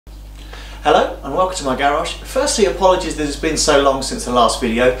Hello and welcome to my garage. Firstly, apologies that it's been so long since the last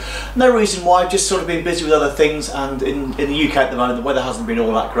video. No reason why, I've just sort of been busy with other things, and in the UK at the moment the weather hasn't been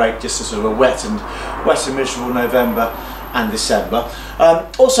all that great, just a sort of a wet and miserable November and December.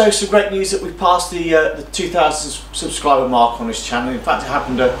 Also some great news that we've passed the 2,000 subscriber mark on this channel. In fact, it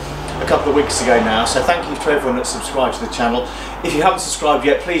happened a couple of weeks ago now, so thank you to everyone that's subscribed to the channel. If you haven't subscribed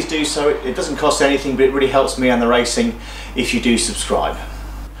yet, please do so. It doesn't cost anything, but it really helps me and the racing if you do subscribe.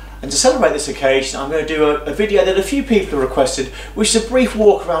 And to celebrate this occasion, I'm going to do a video that a few people have requested, which is a brief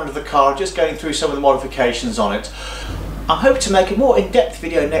walk around of the car, just going through some of the modifications on it. I hope to make a more in-depth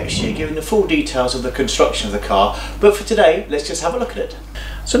video next year, giving the full details of the construction of the car, but for today, let's just have a look at it.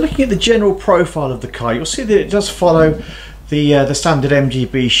 So looking at the general profile of the car, you'll see that it does follow the standard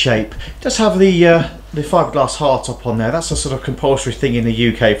MGB shape. It does have the fiberglass hardtop on there. That's a sort of compulsory thing in the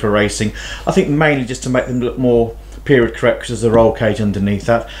UK for racing. I think mainly just to make them look more period correct, because there's a roll cage underneath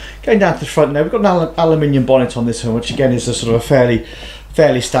that. Going down to the front now, we've got an aluminium bonnet on this one, which again is a sort of a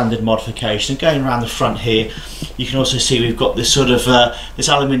fairly standard modification. Going around the front here, you can also see we've got this sort of this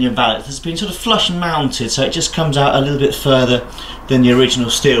aluminium valet that's been sort of flush mounted, so it just comes out a little bit further than the original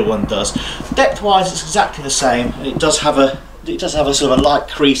steel one does. Depth wise, it's exactly the same, and it does have a sort of a light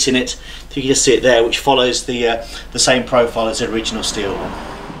crease in it. You can just see it there, which follows the same profile as the original steel one.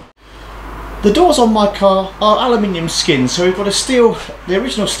 The doors on my car are aluminium skin, so we've got the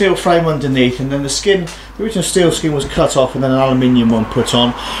original steel frame underneath, and then the original steel skin was cut off and then an aluminium one put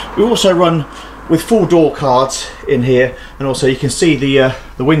on. We also run with full door cards in here, and also you can see the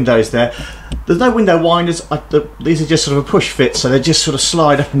windows there. There's no window winders. These are just sort of a push fit, so they just sort of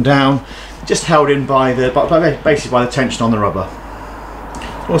slide up and down, just held in basically by the tension on the rubber.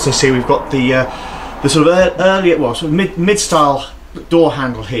 Also see we've got the sort of earlier, well, sort of mid-style door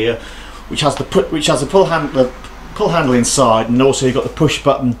handle here, which has the pull handle inside, and also you've got the push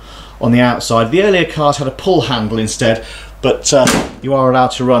button on the outside. The earlier cars had a pull handle instead, but you are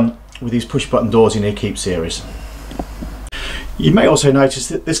allowed to run with these push button doors in the Keep series. You may also notice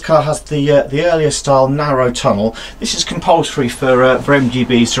that this car has the earlier style narrow tunnel. This is compulsory for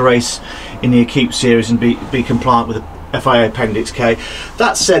MGBs to race in the Keep series and be compliant with the FiA Appendix K.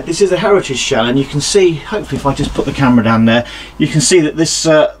 That said, this is a heritage shell, and you can see, hopefully if I just put the camera down there, you can see that this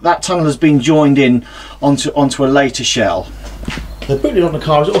that tunnel has been joined in onto a later shell. The boot on the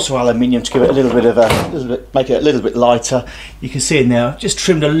car is also aluminium to give it a little bit make it a little bit lighter. You can see in there, I've just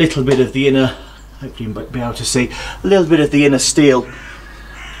trimmed a little bit of the inner, hopefully you might be able to see, a little bit of the inner steel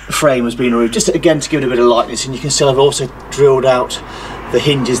frame has been removed, just again to give it a bit of lightness, and you can see I've also drilled out the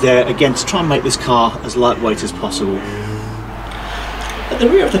hinges there, again to try and make this car as lightweight as possible. At the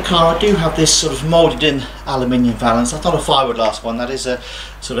rear of the car I do have this sort of moulded in aluminium valance. That's not a fiberglass one, that is a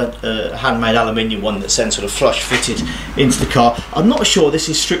sort of handmade aluminium one that's then sort of flush fitted into the car. I'm not sure this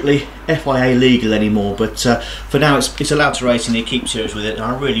is strictly FiA legal anymore, but for now it's allowed to race in the Keep series with it, and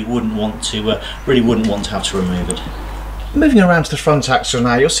I really wouldn't want to have to remove it. Moving around to the front axle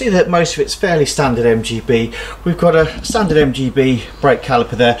now, you'll see that most of it's fairly standard MGB. We've got a standard MGB brake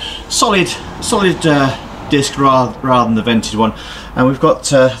caliper there, solid disc rather than the vented one, and we've got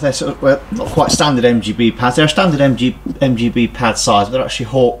they're sort of, well, not quite standard MGB pads. They're a standard MGB pad size, but they're actually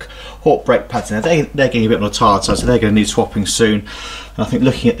Hawk brake pads in there. They're getting a bit more tired size, so they're going to need swapping soon. And I think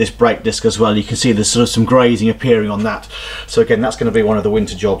looking at this brake disc as well, you can see there's sort of some grazing appearing on that. So again, that's going to be one of the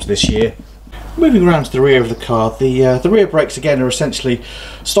winter jobs this year. Moving around to the rear of the car, the rear brakes again are essentially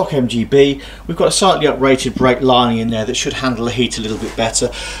stock MGB. We've got a slightly uprated brake lining in there that should handle the heat a little bit better.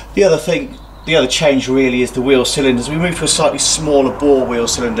 The other change really is the wheel cylinders. We moved to a slightly smaller bore wheel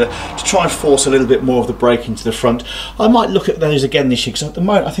cylinder to try and force a little bit more of the brake into the front. I might look at those again this year, because at the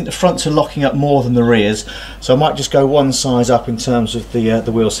moment I think the fronts are locking up more than the rears, so I might just go one size up in terms of the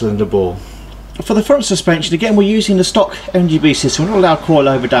wheel cylinder bore. For the front suspension, again we're using the stock MGB system. We're not allowed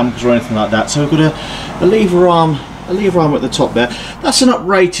coilover dampers or anything like that, so we've got a lever arm at the top there. That's an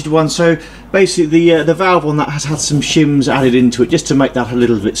uprated one, so basically the valve on that has had some shims added into it just to make that a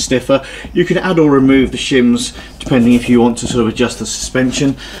little bit stiffer. You can add or remove the shims depending if you want to sort of adjust the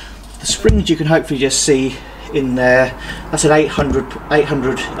suspension. The springs you can hopefully just see in there, that's an 800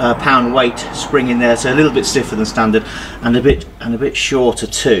 pound weight spring in there, so a little bit stiffer than standard and a bit shorter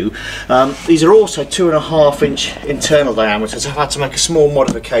too. These are also 2.5 inch internal diameters. I've had to make a small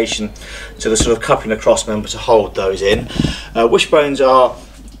modification to the sort of coupling across member to hold those in. Wishbones are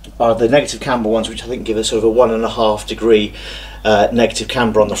the negative camber ones, which I think give us sort of a 1.5 degree negative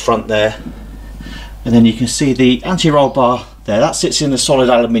camber on the front there. And then you can see the anti-roll bar there, that sits in the solid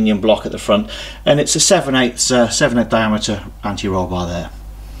aluminium block at the front, and it's a 7/8 diameter anti-roll bar there.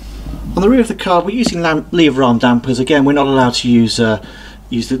 On the rear of the car we're using lever arm dampers. Again, we're not allowed to use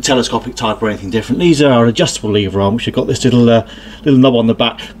use the telescopic type or anything different. These are adjustable lever arm, which have got this little little knob on the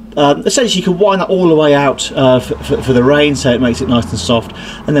back. Essentially you can wind that all the way out for the rain, so it makes it nice and soft,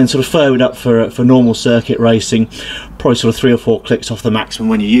 and then sort of firm it up for normal circuit racing. Probably sort of 3 or 4 clicks off the maximum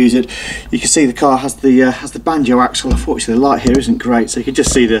when you use it. You can see the car has the banjo axle. Unfortunately the light here isn't great, so you can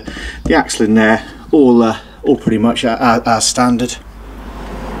just see the axle in there, all pretty much as standard.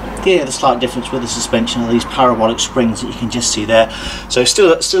 Yeah, the slight difference with the suspension are these parabolic springs that you can just see there. So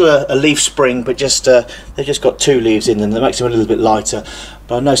still a leaf spring, but just they've just got 2 leaves in them. That makes them a little bit lighter.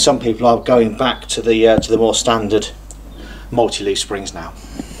 But I know some people are going back to the more standard multi-leaf springs now.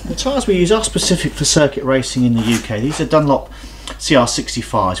 The tyres we use are specific for circuit racing in the UK. These are Dunlop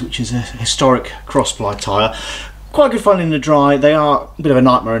CR65s, which is a historic cross-ply tyre. Quite good fun in the dry. They are a bit of a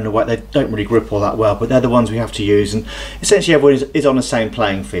nightmare in the wet. They don't really grip all that well, but they're the ones we have to use, and essentially everyone is on the same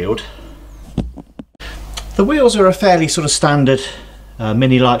playing field. The wheels are a fairly sort of standard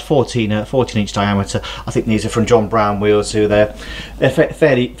mini light 14-inch diameter. I think these are from John Brown wheels, so they're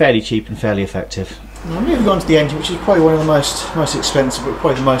fairly cheap and fairly effective. Now moving on to the engine, which is probably one of the most expensive, but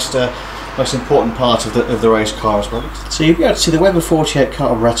probably the most important part of the race car as well. So you'll be able to see the Weber 48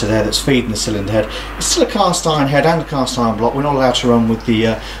 carburettor there that's feeding the cylinder head. It's still a cast iron head and a cast iron block. We're not allowed to run with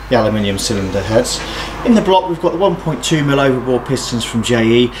the aluminium cylinder heads. In the block we've got the 1.2mm overbore pistons from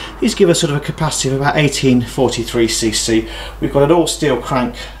JE. These give us sort of a capacity of about 1843cc. We've got an all steel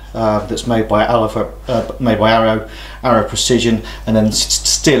crank that's made by Arrow Precision, and then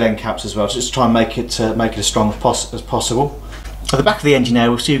steel end caps as well, so just to try and make it as strong as possible. At the back of the engine there,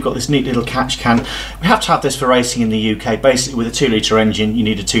 we'll see you've got this neat little catch can. We have to have this for racing in the UK. Basically, with a 2-litre engine, you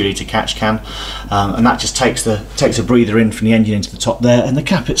need a 2-litre catch can, and that just takes a breather in from the engine into the top there. And the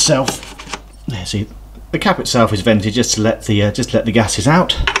cap itself, there, see, the cap itself is vented just to let the gases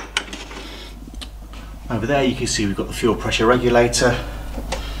out. Over there, you can see we've got the fuel pressure regulator.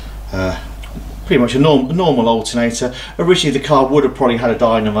 Pretty much a normal alternator. Originally the car would have probably had a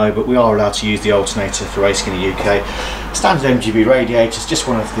dynamo, but we are allowed to use the alternator for racing in the UK. Standard MGB radiators, just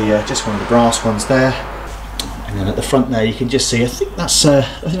one of the brass ones there. And then at the front there you can just see, I think that's a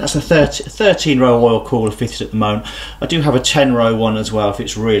 13-row oil cooler fitted at the moment. I do have a 10-row one as well if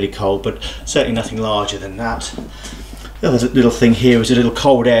it's really cold, but certainly nothing larger than that. The other little thing here is a little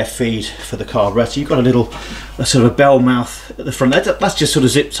cold air feed for the carburettor. You've got a sort of a bell mouth at the front. That's just sort of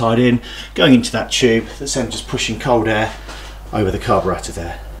zip tied in, going into that tube. That's then just pushing cold air over the carburettor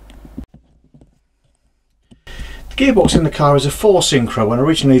there. The gearbox in the car is a 4-synchro, when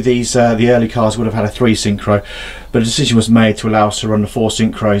originally these the early cars would have had a 3-synchro, but a decision was made to allow us to run the 4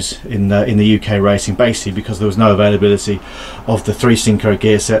 synchros in the UK racing, basically because there was no availability of the 3-synchro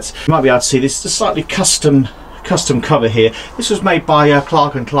gear sets. You might be able to see this is a slightly custom cover here. This was made by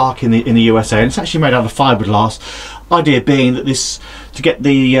Clark & Clark in the USA, and it's actually made out of fiberglass. Idea being that to get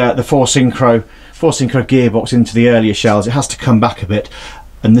the 4-synchro gearbox into the earlier shells, it has to come back a bit,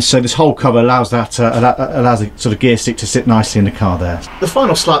 and so this whole cover allows the sort of gear stick to sit nicely in the car there. The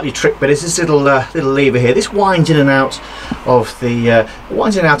final slightly trick bit is this little lever here. This winds in and out of the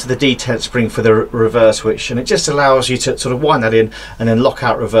detent spring for the reverse switch, and it just allows you to sort of wind that in and then lock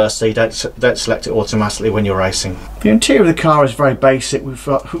out reverse, so you don't select it automatically when you're racing. The interior of the car is very basic. We've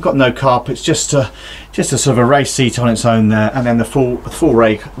got no carpets, just a sort of a race seat on its own there, and then the full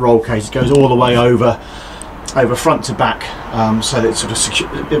roll cage goes all the way over front to back, so that it's sort of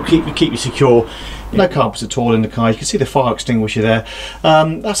it'll keep you secure. No carpets at all in the car. You can see the fire extinguisher there.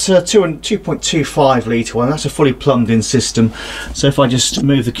 That's a 2.25 litre one. That's a fully plumbed in system. So if I just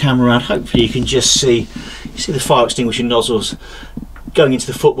move the camera around, hopefully you can just see the fire extinguisher nozzles going into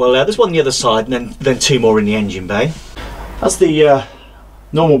the footwell there. There's one on the other side, and then 2 more in the engine bay. As the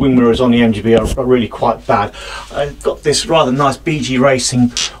normal wing mirrors on the MGB are really quite bad, I've got this rather nice BG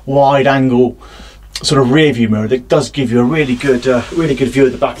Racing wide angle sort of rear view mirror that does give you a really good view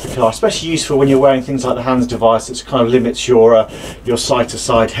of the back of the car, especially useful when you're wearing things like the hands device that kind of limits your side to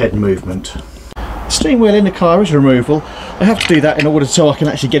side head movement. The steering wheel in the car is removable. I have to do that in order so I can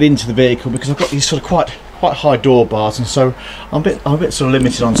actually get into the vehicle, because I've got these sort of quite high door bars, and so I'm a bit sort of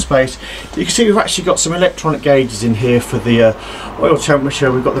limited on space. You can see we've actually got some electronic gauges in here for the oil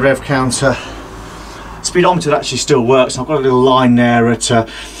temperature. We've got the rev counter. Speedometer that actually still works. I've got a little line there at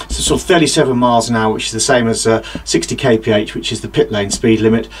sort of 37 miles an hour, which is the same as 60 kph, which is the pit lane speed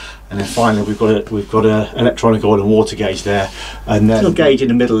limit. And then finally we've got a electronic oil and water gauge there, and then the little gauge in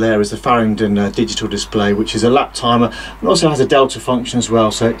the middle there is the Farrington digital display, which is a lap timer, and also has a delta function as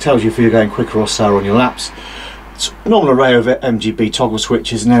well, so it tells you if you're going quicker or slower on your laps. It's a normal array of MGB toggle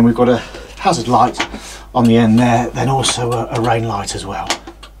switches, and then we've got a hazard light on the end there, then also a rain light as well.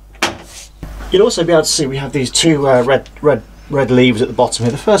 You'll also be able to see we have these 2 red red levers at the bottom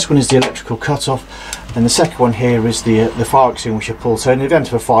here. The first one is the electrical cut-off, and the second one here is the fire extinguisher pull. So in the event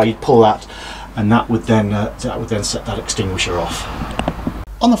of a fire, you'd pull that, and that would then set that extinguisher off.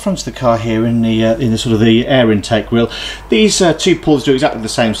 On the front of the car here, in the sort of the air intake grill, these two pulls do exactly the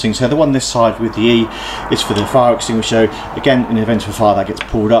same thing. So the one this side with the E is for the fire extinguisher. Again, in the event of a fire, that gets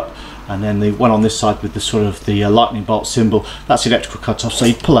pulled up, and then the one on this side with the sort of the lightning bolt symbol, that's the electrical cut-off. So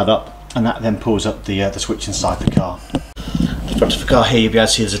you pull that up, and that then pulls up the switch inside the car. The front of the car here, you'll be able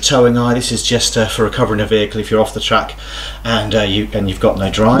to see there's a towing eye. This is just for recovering a vehicle if you're off the track and you've got no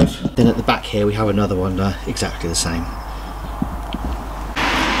drive. Then at the back here we have another one exactly the same.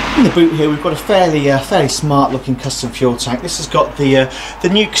 In the boot here we've got a fairly smart looking custom fuel tank. This has got the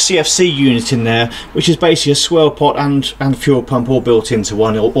new CFC unit in there, which is basically a swirl pot and fuel pump all built into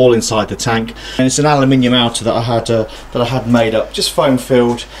one, all inside the tank. And it's an aluminium outer that I had made up, just foam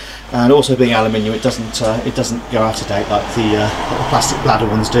filled, and also being aluminium, it doesn't go out of date like the plastic bladder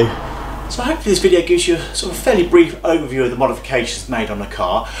ones do. So hopefully this video gives you a sort of fairly brief overview of the modifications made on the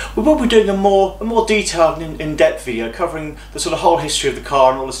car. We will be doing a more detailed and in-depth video covering the sort of whole history of the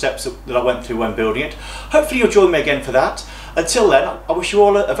car and all the steps that I went through when building it. Hopefully you'll join me again for that. Until then, I wish you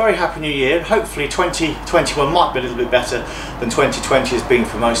all a very happy new year, and hopefully 2021 might be a little bit better than 2020 has been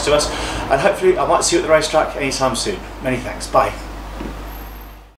for most of us, and hopefully I might see you at the racetrack anytime soon. Many thanks, bye.